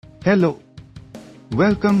Hello.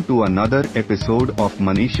 Welcome to another episode of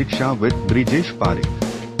Money Shiksha with Brijesh Parekh.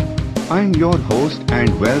 I'm your host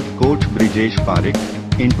and wealth coach Brijesh Parekh.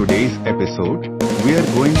 In today's episode, we are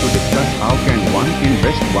going to discuss how can one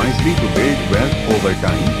invest wisely to build wealth over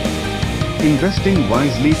time. Investing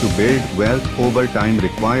wisely to build wealth over time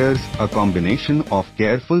requires a combination of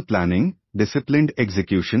careful planning, disciplined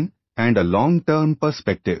execution, and a long-term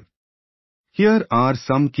perspective. Here are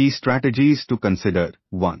some key strategies to consider.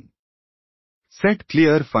 1. Set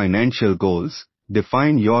clear financial goals.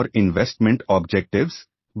 Define your investment objectives,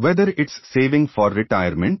 whether it's saving for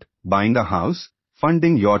retirement, buying a house,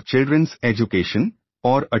 funding your children's education,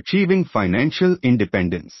 or achieving financial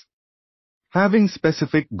independence. Having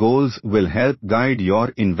specific goals will help guide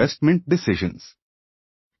your investment decisions.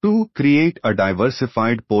 2. Create a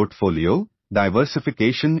diversified portfolio.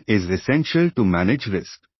 Diversification is essential to manage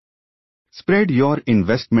risk. Spread your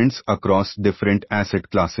investments across different asset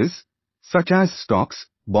classes, such as stocks,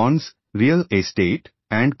 bonds, real estate,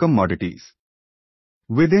 and commodities.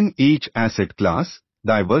 Within each asset class,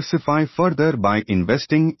 diversify further by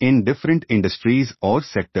investing in different industries or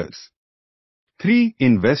sectors. 3.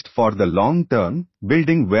 Invest for the long term.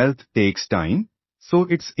 Building wealth takes time, so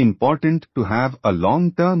it's important to have a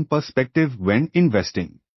long-term perspective when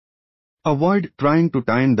investing. Avoid trying to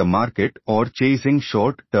time the market or chasing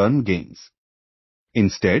short-term gains.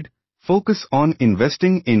 Instead, focus on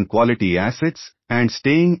investing in quality assets and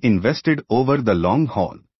staying invested over the long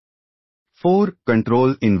haul. 4.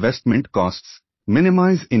 Control investment costs.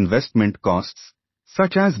 Minimize investment costs,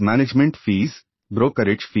 such as management fees,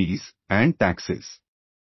 brokerage fees, and taxes.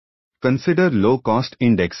 Consider low-cost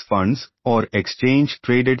index funds or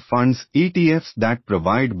exchange-traded funds ETFs that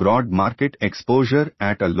provide broad market exposure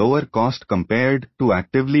at a lower cost compared to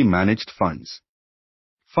actively managed funds.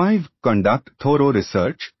 5. Conduct thorough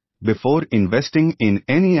research. Before investing in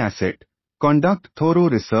any asset, conduct thorough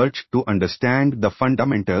research to understand the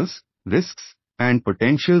fundamentals, risks, and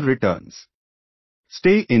potential returns.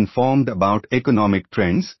 Stay informed about economic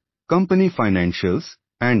trends, company financials,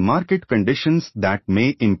 and market conditions that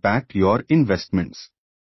may impact your investments.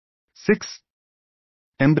 6.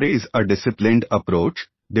 Embrace a disciplined approach.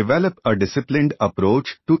 Develop a disciplined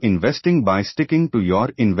approach to investing by sticking to your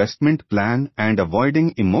investment plan and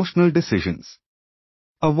avoiding emotional decisions.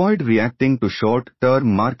 Avoid reacting to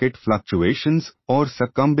short-term market fluctuations or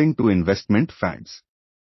succumbing to investment fads.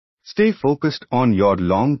 Stay focused on your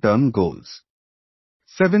long-term goals.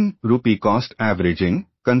 7. Rupee cost averaging.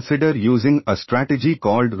 Consider using a strategy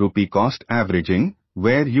called rupee cost averaging,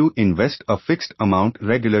 where you invest a fixed amount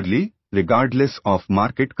regularly, regardless of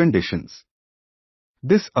market conditions.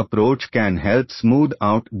 This approach can help smooth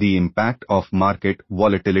out the impact of market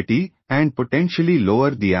volatility and potentially lower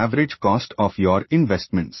the average cost of your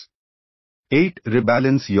investments. 8.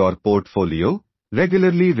 Rebalance your portfolio.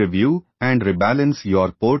 Regularly review and rebalance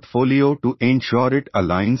your portfolio to ensure it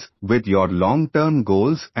aligns with your long-term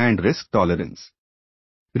goals and risk tolerance.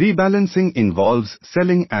 Rebalancing involves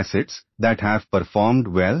selling assets that have performed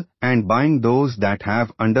well and buying those that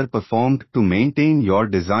have underperformed to maintain your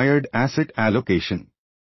desired asset allocation.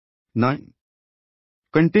 9.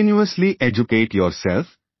 Continuously educate yourself.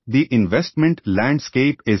 The investment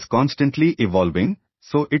landscape is constantly evolving,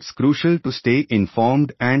 so it's crucial to stay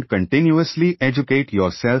informed and continuously educate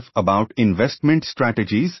yourself about investment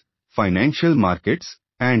strategies, financial markets,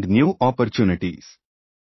 and new opportunities.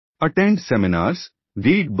 Attend seminars,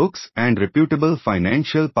 read books and reputable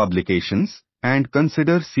financial publications, and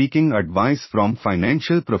consider seeking advice from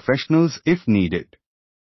financial professionals if needed.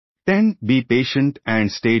 10. Be patient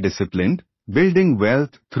and stay disciplined. Building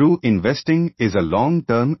wealth through investing is a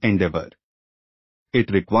long-term endeavor.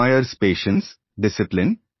 It requires patience,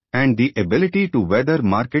 discipline, and the ability to weather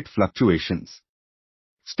market fluctuations.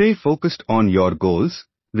 Stay focused on your goals,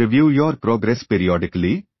 review your progress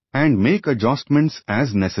periodically, and make adjustments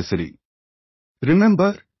as necessary.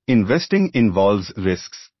 Remember, investing involves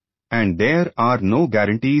risks, and there are no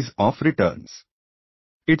guarantees of returns.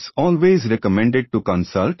 It's always recommended to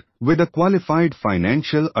consult with a qualified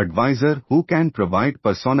financial advisor who can provide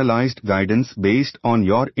personalized guidance based on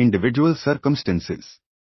your individual circumstances.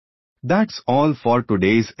 That's all for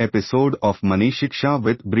today's episode of Money Shiksha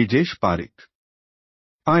with Brijesh Parekh.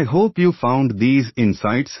 I hope you found these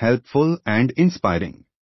insights helpful and inspiring.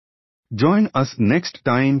 Join us next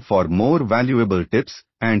time for more valuable tips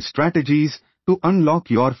and strategies to unlock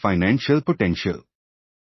your financial potential.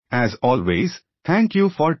 As always, thank you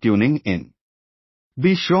for tuning in.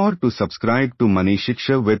 Be sure to subscribe to Money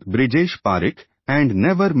Shiksha with Brijesh Parekh and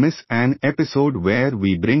never miss an episode where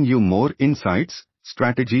we bring you more insights,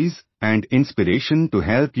 strategies, and inspiration to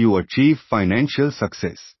help you achieve financial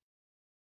success.